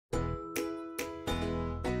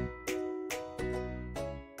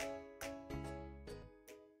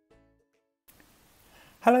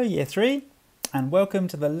Hello Year 3 and welcome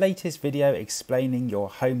to the latest video explaining your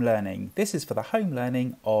home learning. This is for the home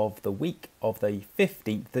learning of the week of the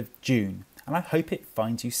 15th of June and I hope it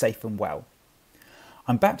finds you safe and well.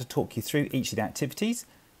 I'm about to talk you through each of the activities.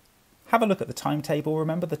 Have a look at the timetable.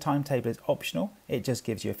 Remember, the timetable is optional. It just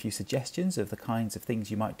gives you a few suggestions of the kinds of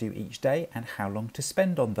things you might do each day and how long to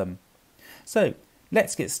spend on them. So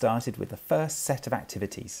let's get started with the first set of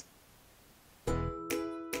activities.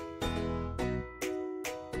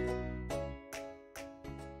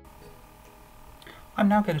 I'm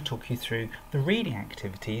now going to talk you through the reading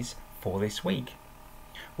activities for this week.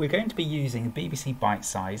 We're going to be using BBC Bite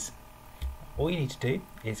Size. All you need to do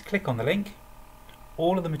is click on the link.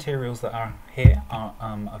 All of the materials that are here are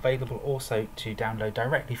available also to download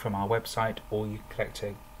directly from our website, or you collect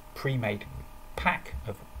a pre-made pack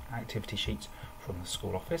of activity sheets from the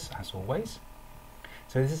school office, as always.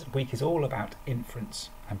 So this week is all about inference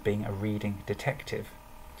and being a reading detective.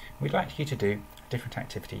 We'd like you to do a different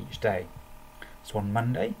activity each day. So on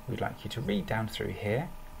Monday, we'd like you to read down through here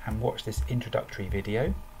and watch this introductory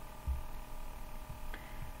video.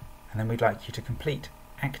 And then we'd like you to complete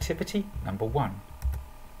activity number 1.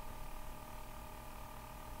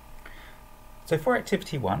 So for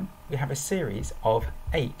activity 1, we have a series of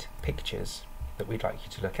 8 pictures that we'd like you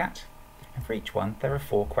to look at. And for each one, there are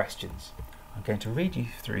 4 questions. I'm going to read you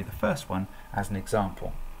through the first one as an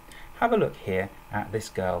example. Have a look here at this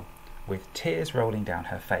girl with tears rolling down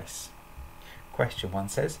her face. Question 1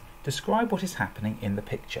 says, describe what is happening in the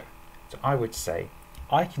picture. So I would say,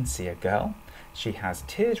 I can see a girl. She has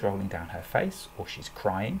tears rolling down her face, or she's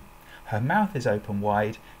crying. Her mouth is open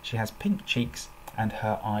wide. She has pink cheeks and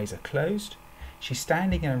her eyes are closed. She's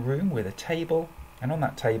standing in a room with a table, and on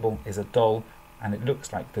that table is a doll, and it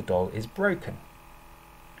looks like the doll is broken.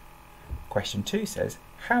 Question 2 says,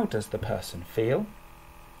 how does the person feel?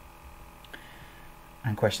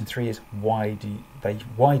 And question 3 is, why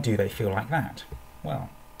do they feel like that? Well,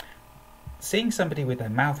 seeing somebody with their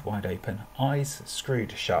mouth wide open, eyes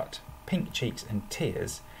screwed shut, pink cheeks and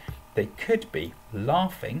tears, they could be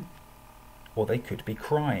laughing or they could be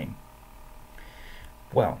crying.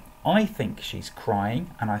 Well, I think she's crying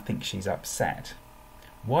and I think she's upset.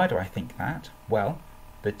 Why do I think that? Well,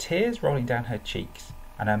 the tears rolling down her cheeks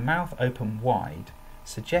and her mouth open wide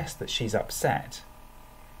suggest that she's upset.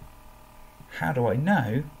 How do I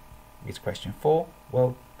know? Is question 4.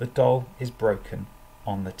 Well, the doll is broken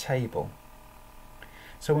on the table.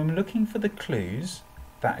 So when we're looking for the clues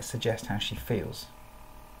that suggest how she feels.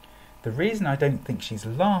 The reason I don't think she's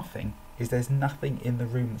laughing is there's nothing in the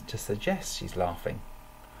room to suggest she's laughing.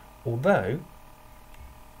 Although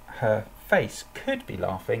her face could be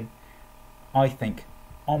laughing, I think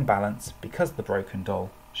on balance, because of the broken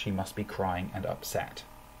doll, she must be crying and upset.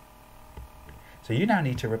 So you now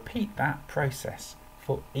need to repeat that process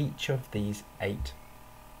for each of these 8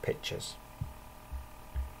 pictures.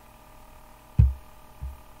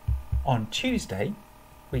 On Tuesday,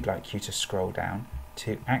 we'd like you to scroll down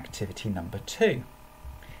to activity number 2.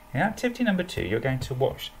 In activity number 2, you're going to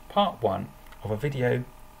watch part 1 of a video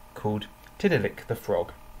called Tiddalik the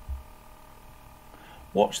Frog.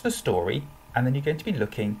 Watch the story, and then you're going to be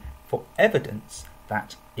looking for evidence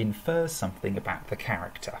that infers something about the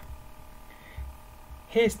character.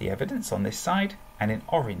 Here's the evidence on this side, and in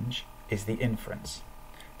orange is the inference.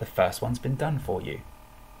 The first one's been done for you.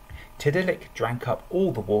 Tiddalik drank up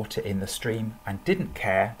all the water in the stream and didn't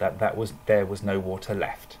care that there was no water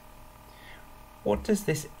left. What does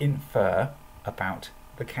this infer about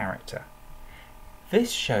the character?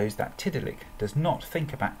 This shows that Tiddalik does not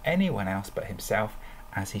think about anyone else but himself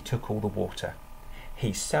as he took all the water.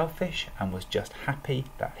 He's selfish and was just happy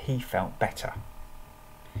that he felt better.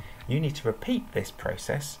 You need to repeat this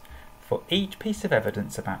process for each piece of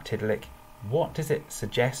evidence about Tiddalik. What does it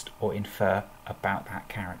suggest or infer about that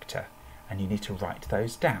character? And you need to write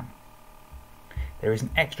those down. There is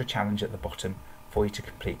an extra challenge at the bottom for you to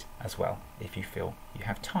complete as well, if you feel you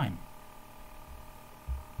have time.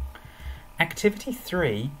 Activity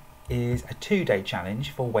 3 is a 2-day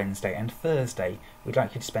challenge for Wednesday and Thursday. We'd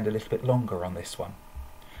like you to spend a little bit longer on this one.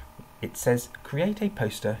 It says, create a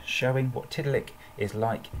poster showing what Tiddalik is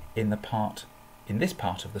like in this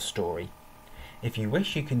part of the story. If you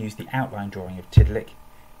wish, you can use the outline drawing of Tiddalik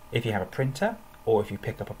if you have a printer or if you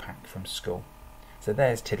pick up a pack from school. So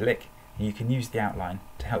there's Tiddalik, and you can use the outline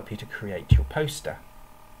to help you to create your poster.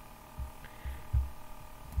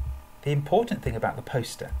 The important thing about the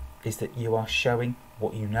poster is that you are showing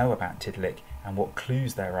what you know about Tiddalik and what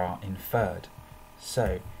clues there are inferred.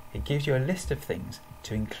 So it gives you a list of things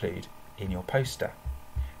to include in your poster.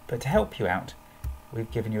 But to help you out,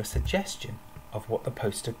 we've given you a suggestion of what the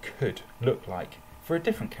poster could look like for a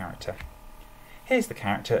different character. Here's the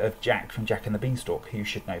character of Jack from Jack and the Beanstalk, who you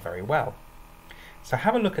should know very well. So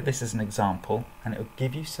have a look at this as an example, and it will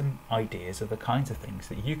give you some ideas of the kinds of things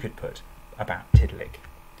that you could put about Tiddalik.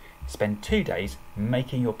 Spend 2 days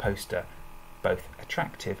making your poster both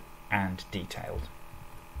attractive and detailed.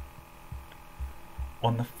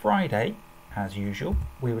 On the Friday, as usual,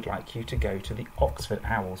 we would like you to go to the Oxford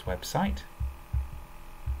Owls website,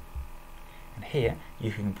 and here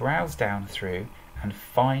you can browse down through and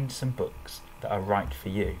find some books that are right for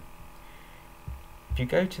you. If you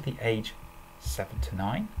go to the age 7 to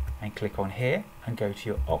 9 and click on here and go to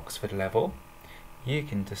your Oxford level, you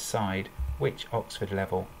can decide which Oxford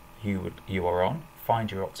level you are on.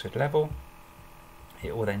 Find your Oxford level.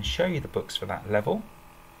 It will then show you the books for that level,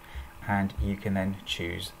 and you can then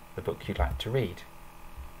choose the book you'd like to read.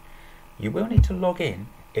 You will need to log in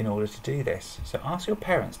order to do this, so ask your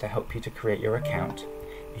parents to help you to create your account.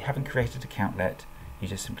 If you haven't created an account yet, you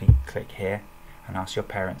just simply click here and ask your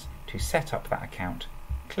parents to set up that account,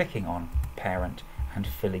 clicking on Parent and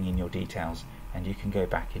filling in your details, and you can go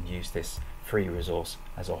back and use this free resource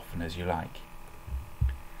as often as you like.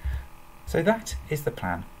 So that is the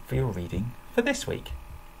plan for your reading for this week.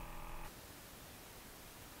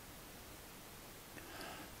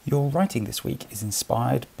 Your writing this week is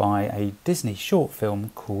inspired by a Disney short film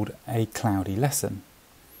called A Cloudy Lesson.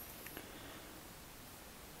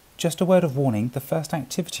 Just a word of warning, the first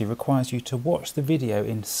activity requires you to watch the video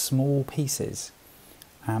in small pieces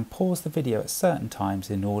and pause the video at certain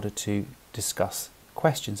times in order to discuss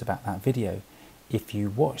questions about that video. If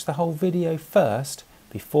you watch the whole video first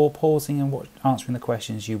before pausing and answering the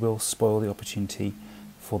questions, you will spoil the opportunity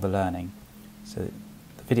for the learning. So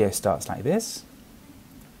the video starts like this,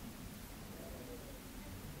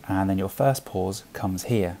 and then your first pause comes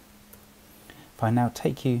here. If I now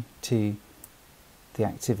take you to the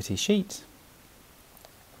activity sheet,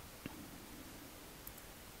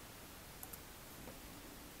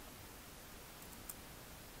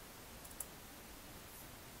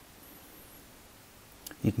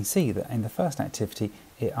 you can see that in the first activity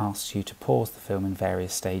it asks you to pause the film in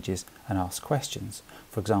various stages and ask questions.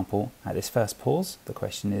 For example, at this first pause, the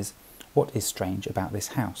question is, what is strange about this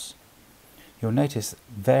house? You'll notice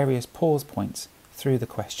various pause points through the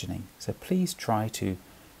questioning, so please try to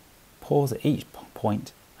pause at each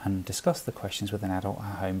point and discuss the questions with an adult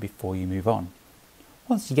at home before you move on.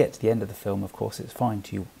 Once you get to the end of the film, of course, it's fine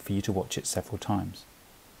for you to watch it several times.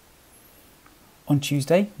 On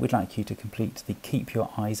Tuesday, we'd like you to complete the Keep Your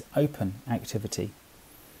Eyes Open activity.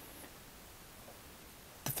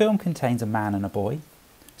 The film contains a man and a boy,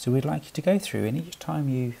 so we'd like you to go through, and each time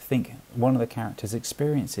you think one of the characters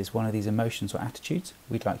experiences one of these emotions or attitudes,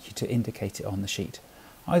 we'd like you to indicate it on the sheet,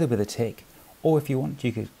 either with a tick, or if you want,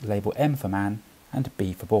 you could label M for man and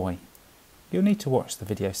B for boy. You'll need to watch the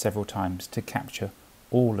video several times to capture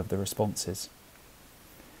all of the responses.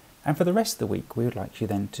 And for the rest of the week, we would like you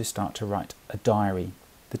then to start to write a diary.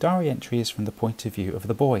 The diary entry is from the point of view of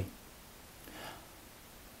the boy.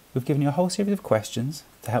 We've given you a whole series of questions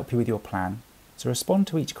to help you with your plan, so respond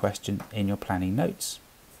to each question in your planning notes.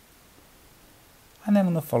 And then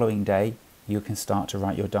on the following day, you can start to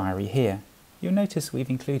write your diary here. You'll notice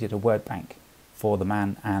we've included a word bank for the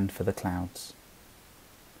man and for the clouds.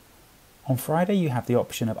 On Friday, you have the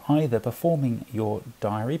option of either performing your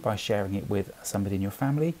diary by sharing it with somebody in your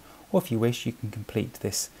family, or if you wish, you can complete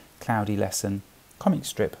this Cloudy Lesson comic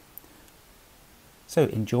strip. So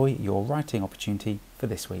enjoy your writing opportunity for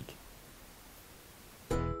this week.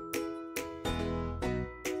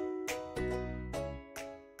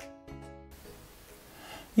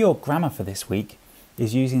 Your grammar for this week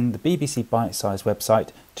is using the BBC Bite Size website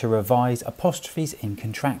to revise apostrophes in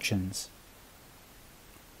contractions.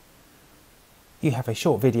 You have a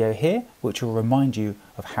short video here which will remind you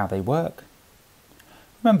of how they work.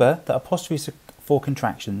 Remember that apostrophes for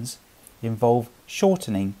contractions involve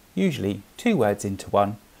shortening usually two words into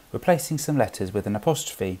one, replacing some letters with an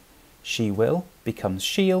apostrophe. She will becomes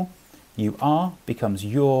she'll, you are becomes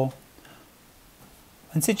you're.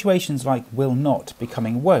 In situations like will not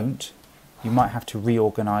becoming won't, you might have to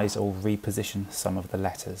reorganise or reposition some of the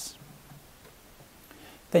letters.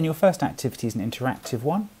 Then your first activity is an interactive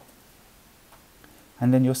one.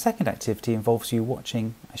 And then your second activity involves you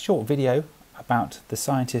watching a short video about the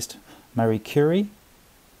scientist Marie Curie.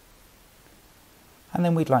 And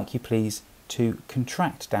then we'd like you please to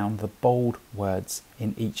contract down the bold words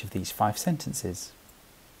in each of these 5 sentences.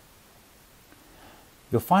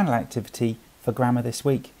 Your final activity for grammar this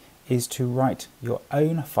week is to write your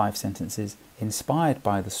own 5 sentences inspired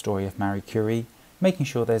by the story of Marie Curie, making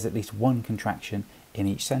sure there's at least one contraction in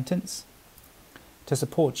each sentence. To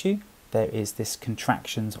support you, there is this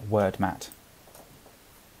contractions word mat.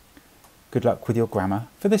 Good luck with your grammar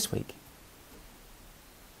for this week.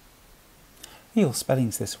 Your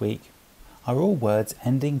spellings this week are all words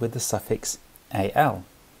ending with the suffix al.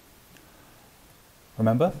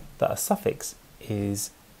 Remember that a suffix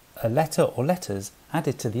is a letter or letters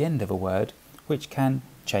added to the end of a word which can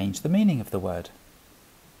change the meaning of the word.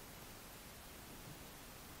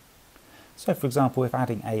 So for example, if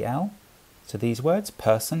adding al to these words,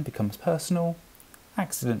 person becomes personal,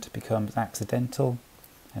 accident becomes accidental,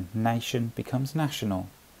 and nation becomes national.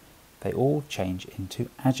 They all change into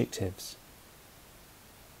adjectives.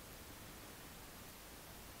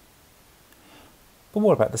 But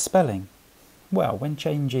what about the spelling? Well, when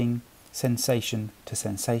changing sensation to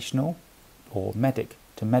sensational, or medic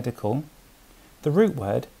to medical, the root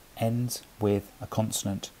word ends with a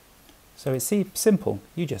consonant. So it's simple,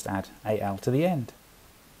 you just add al to the end.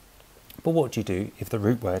 But what do you do if the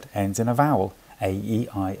root word ends in a vowel, a, e,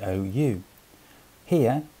 I, o, u?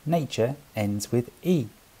 Here, nature ends with e.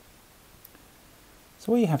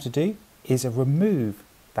 So what you have to do is remove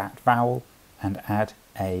that vowel and add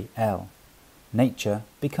al. Nature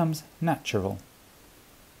becomes natural.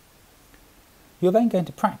 You're then going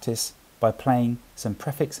to practice by playing some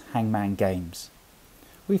prefix hangman games.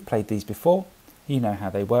 We've played these before, you know how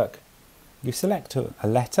they work. You select a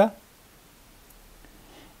letter.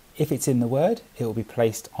 If it's in the word, it will be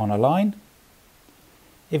placed on a line.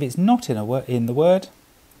 If it's not in the word,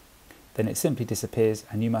 then it simply disappears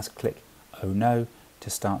and you must click oh no to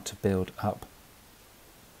start to build up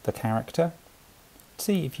the character.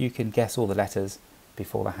 See if you can guess all the letters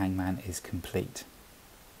before the hangman is complete.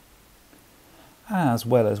 As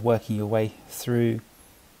well as working your way through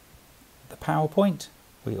the PowerPoint,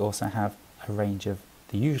 we also have a range of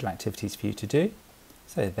the usual activities for you to do.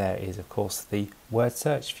 So there is of course the word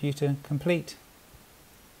search for you to complete,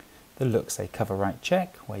 the look say cover right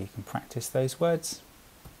check where you can practice those words.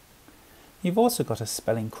 You've also got a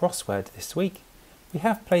spelling crossword this week. We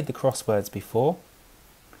have played the crosswords before.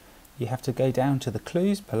 You have to go down to the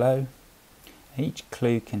clues below. Each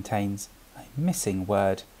clue contains a missing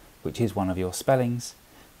word which is one of your spellings.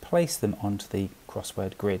 Place them onto the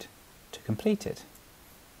crossword grid to complete it.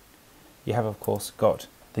 You have of course got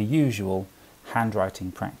the usual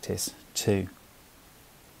handwriting practice too.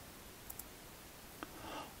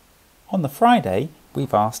 On the Friday,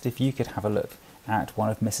 we've asked if you could have a look at one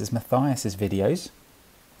of Mrs. Matthias's videos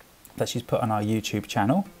that she's put on our YouTube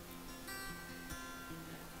channel.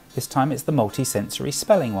 This time it's the multi-sensory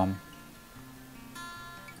spelling one.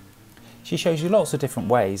 She shows you lots of different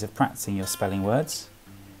ways of practicing your spelling words.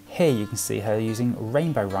 Here you can see her using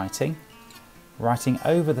rainbow writing, writing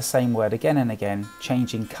over the same word again and again,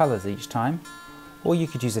 changing colours each time, or you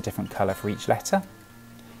could use a different colour for each letter.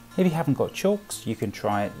 If you haven't got chalks, you can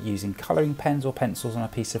try it using colouring pens or pencils on a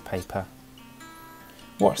piece of paper.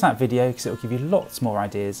 Watch that video because it will give you lots more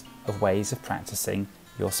ideas of ways of practicing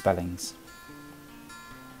your spellings.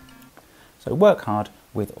 So work hard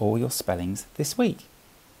with all your spellings this week.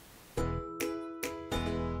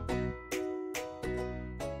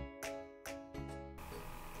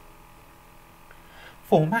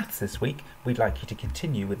 For maths this week, we'd like you to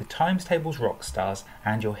continue with the Times Tables Rockstars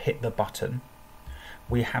and your Hit the Button.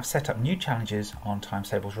 We have set up new challenges on Times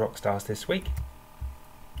Tables Rockstars this week.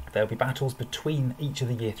 There will be battles between each of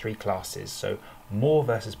the Year 3 classes, so Moore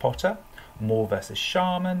versus Potter, Moore versus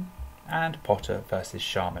Sharman, and Potter versus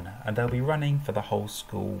Sharman, and they'll be running for the whole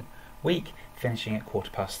school week, finishing at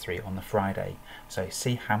 3:15 on the Friday. So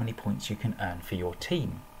see how many points you can earn for your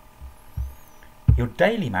team. Your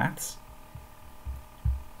daily maths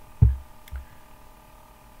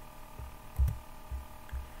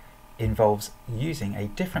involves using a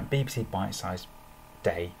different BBC bite-sized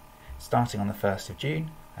day, starting on the 1st of June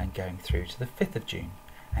and going through to the 5th of June,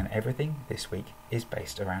 and everything this week is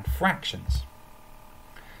based around fractions.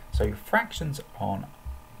 So fractions on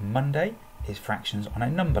Monday is fractions on a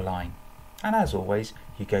number line, and as always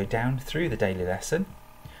you go down through the daily lesson,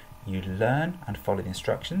 you learn and follow the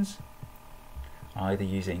instructions, either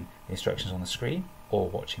using the instructions on the screen or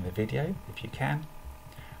watching the video if you can,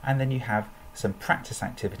 and then you have some practice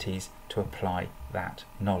activities to apply that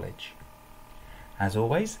knowledge. As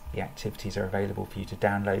always, the activities are available for you to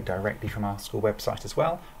download directly from our school website as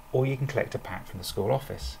well, or you can collect a pack from the school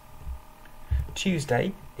office.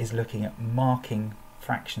 Tuesday is looking at marking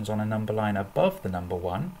fractions on a number line above the number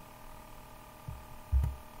 1.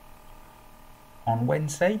 On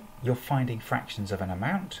Wednesday, you're finding fractions of an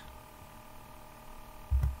amount.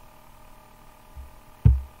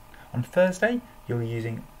 On Thursday, you're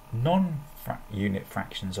using non-unit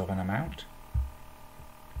fractions of an amount.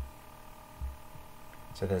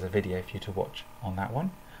 So So there's a video for you to watch on that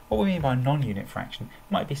one. What we mean by non-unit fraction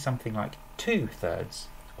might be something like 2/3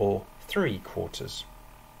 or 3/4.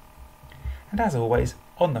 And as always,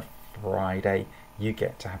 on the Friday, you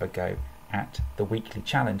get to have a go at the weekly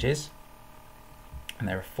challenges. And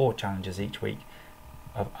there are 4 challenges each week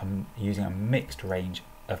of using a mixed range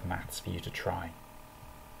of maths for you to try.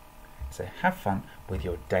 So have fun with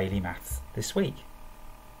your daily maths this week.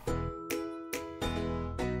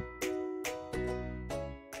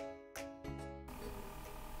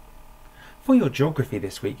 For your geography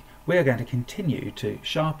this week, we are going to continue to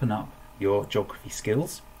sharpen up your geography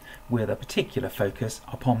skills with a particular focus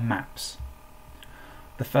upon maps.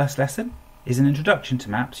 The first lesson is an introduction to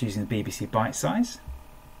maps using the BBC Bite Size.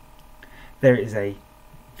 There is a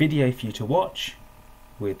video for you to watch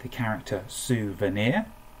with the character Souvenir.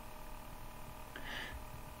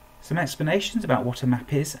 Some explanations about what a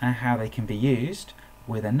map is and how they can be used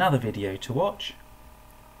with another video to watch.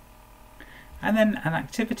 And then an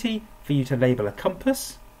activity for you to label a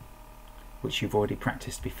compass, which you've already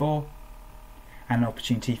practiced before, and an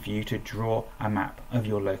opportunity for you to draw a map of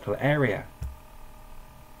your local area.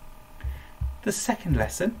 The second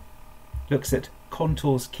lesson looks at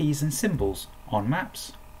contours, keys and symbols on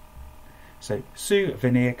maps. So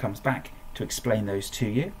Souvenir comes back to explain those to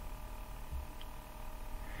you.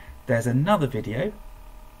 There's another video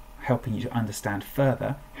helping you to understand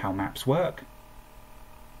further how maps work.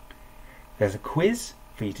 There's a quiz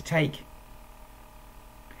for you to take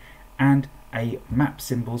and a map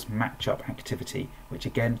symbols match-up activity, which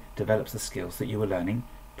again develops the skills that you were learning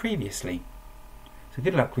previously. So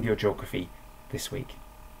good luck with your geography this week.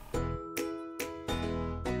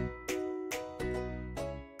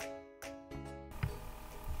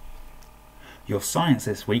 Your science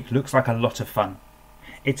this week looks like a lot of fun.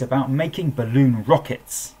 It's about making balloon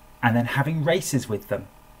rockets and then having races with them.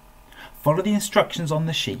 Follow the instructions on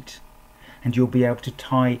the sheet and you'll be able to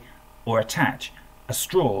tie or attach a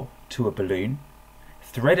straw to a balloon,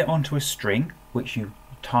 thread it onto a string which you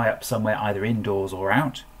tie up somewhere either indoors or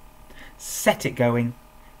out, set it going,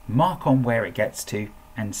 mark on where it gets to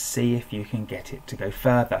and see if you can get it to go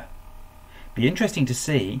further. Be interesting to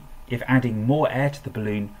see if adding more air to the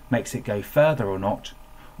balloon makes it go further or not,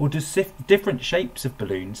 or does different shapes of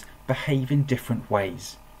balloons behave in different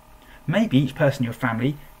ways. Maybe each person in your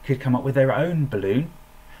family could come up with their own balloon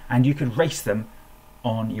and you could race them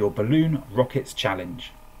on your Balloon Rockets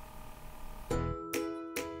Challenge.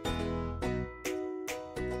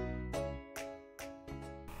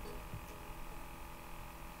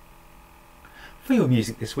 For your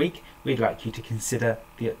music this week, we'd like you to consider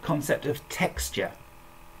the concept of texture.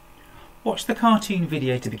 Watch the cartoon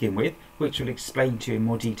video to begin with, which will explain to you in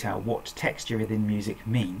more detail what texture within music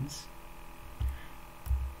means.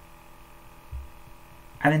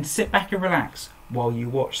 And then sit back and relax while you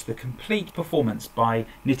watch the complete performance by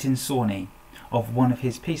Nitin Sawhney of one of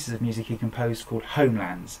his pieces of music he composed called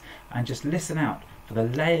Homelands, and just listen out for the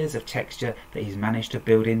layers of texture that he's managed to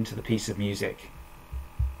build into the piece of music.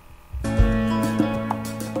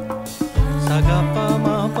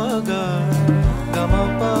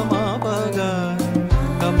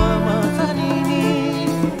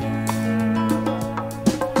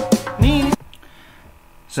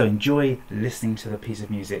 So enjoy listening to the piece of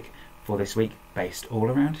music for this week based all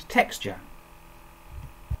around texture.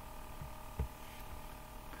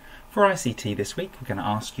 For ICT this week, we're going to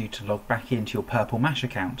ask you to log back into your Purple Mash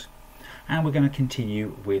account and we're going to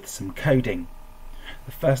continue with some coding.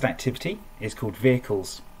 The first activity is called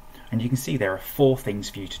Vehicles and you can see there are 4 things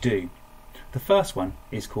for you to do. The first one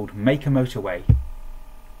is called Make a Motorway.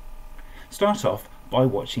 Start off by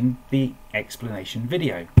watching the explanation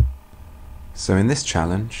video. So in this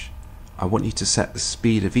challenge, I want you to set the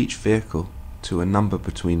speed of each vehicle to a number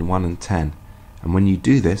between 1 and 10, and when you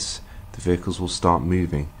do this, the vehicles will start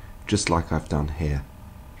moving, just like I've done here.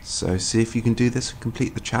 So see if you can do this and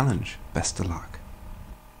complete the challenge. Best of luck.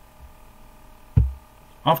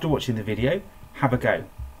 After watching the video, have a go.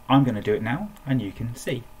 I'm going to do it now, and you can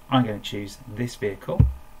see. I'm going to choose this vehicle,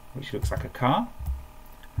 which looks like a car.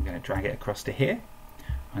 I'm going to drag it across to here.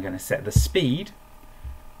 I'm going to set the speed,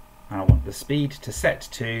 and I want the speed to set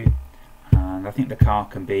to, and I think the car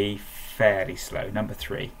can be fairly slow, number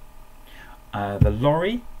 3. The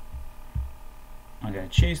lorry, I'm going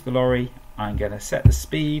to choose the lorry, I'm going to set the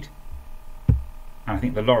speed, and I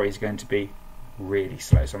think the lorry is going to be really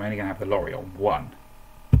slow, so I'm only going to have the lorry on 1.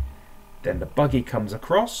 Then the buggy comes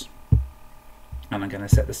across, and I'm going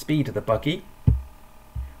to set the speed of the buggy.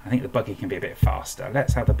 I think the buggy can be a bit faster.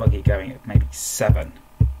 Let's have the buggy going at maybe 7.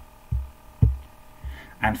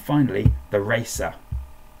 And finally, the racer.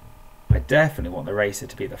 I definitely want the racer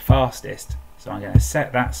to be the fastest, So I'm going to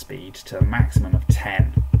set that speed to a maximum of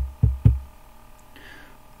 10.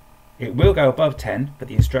 It will go above 10, but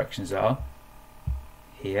the instructions are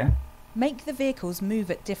here. Make the vehicles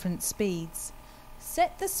move at different speeds.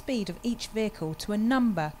 Set the speed of each vehicle to a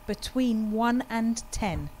number between 1 and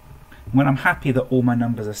 10. When I'm happy that all my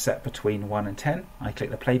numbers are set between 1 and 10, I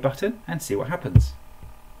click the play button and see what happens.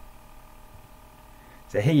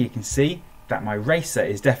 So here you can see that my racer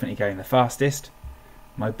is definitely going the fastest.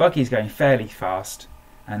 My buggy is going fairly fast,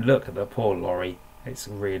 and look at the poor lorry, it's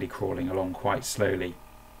really crawling along quite slowly.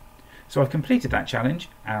 So I've completed that challenge,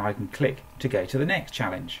 and I can click to go to the next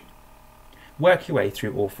challenge. Work your way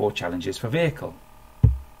through all 4 challenges for vehicle.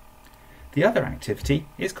 The other activity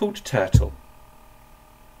is called Turtle.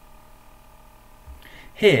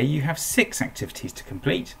 Here you have 6 activities to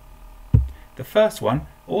complete. The first one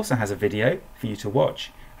also has a video for you to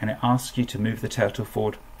watch, and it asks you to move the turtle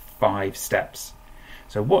forward 5 steps.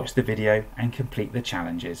 So watch the video and complete the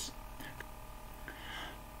challenges.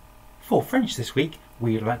 For French this week,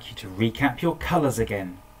 we would like you to recap your colours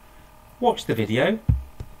again. Watch the video.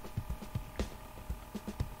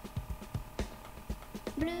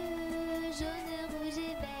 Bleu, jaune, rouge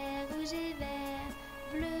et vert, rouge et vert.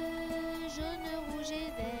 Bleu, jaune, rouge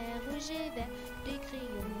et vert, rouge et vert. Des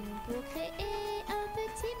crayons pour créer un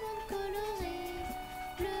petit monde coloré.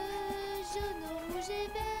 Bleu, jaune, rouge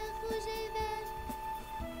et vert, rouge et vert.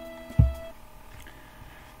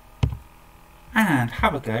 And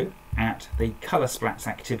have a go at the colour splats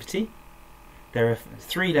activity. There are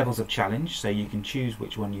 3 levels of challenge, so you can choose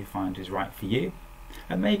which one you find is right for you.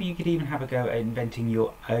 And maybe you could even have a go at inventing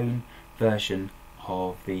your own version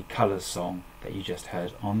of the colours song that you just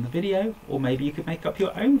heard on the video, or maybe you could make up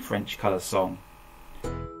your own French colours song.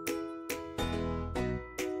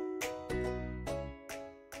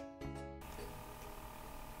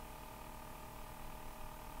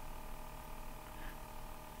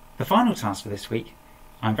 The final task for this week,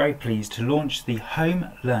 I'm very pleased to launch the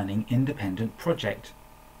Home Learning Independent Project.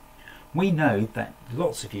 We know that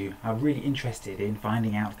lots of you are really interested in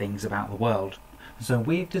finding out things about the world, so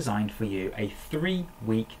we've designed for you a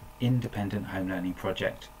 3-week independent home learning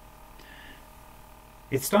project.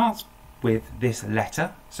 It starts with this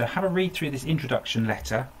letter, so have a read through this introduction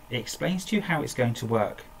letter. It explains to you how it's going to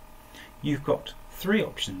work. You've got 3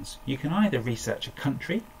 options. You can either research a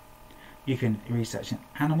country, you can research an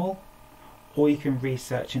animal, or you can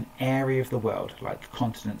research an area of the world like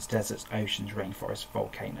continents, deserts, oceans, rainforests,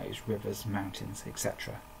 volcanoes, rivers, mountains,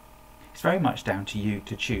 etc. It's very much down to you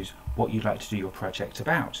to choose what you'd like to do your project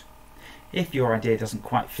about. If your idea doesn't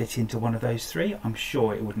quite fit into one of those 3, I'm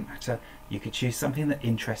sure it wouldn't matter. You could choose something that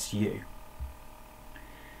interests you.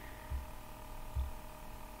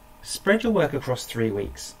 Spread your work across 3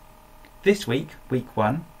 weeks. This week, week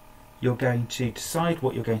 1, you're going to decide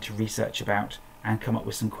what you're going to research about and come up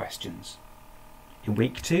with some questions. In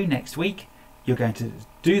week 2, next week, you're going to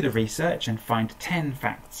do the research and find 10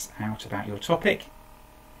 facts out about your topic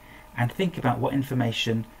and think about what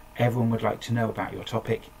information everyone would like to know about your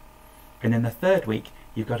topic. And in the 3rd week,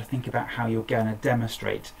 you've got to think about how you're going to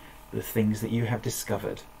demonstrate the things that you have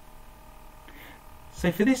discovered.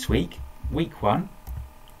 So for this week, week 1,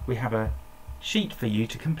 we have a sheet for you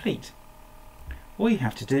to complete. All you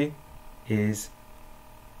have to do is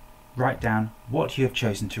write down what you have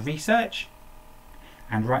chosen to research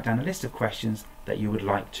and write down a list of questions that you would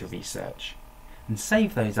like to research and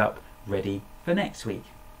save those up ready for next week.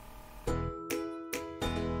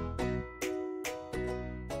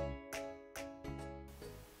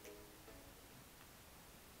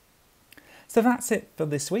 So that's it for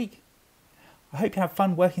this week. I hope you have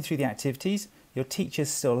fun working through the activities. Your teachers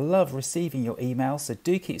still love receiving your emails, so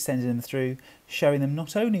do keep sending them through, showing them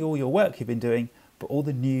not only all your work you've been doing, but all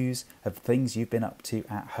the news of things you've been up to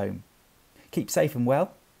at home. Keep safe and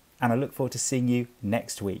well, and I look forward to seeing you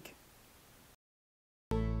next week.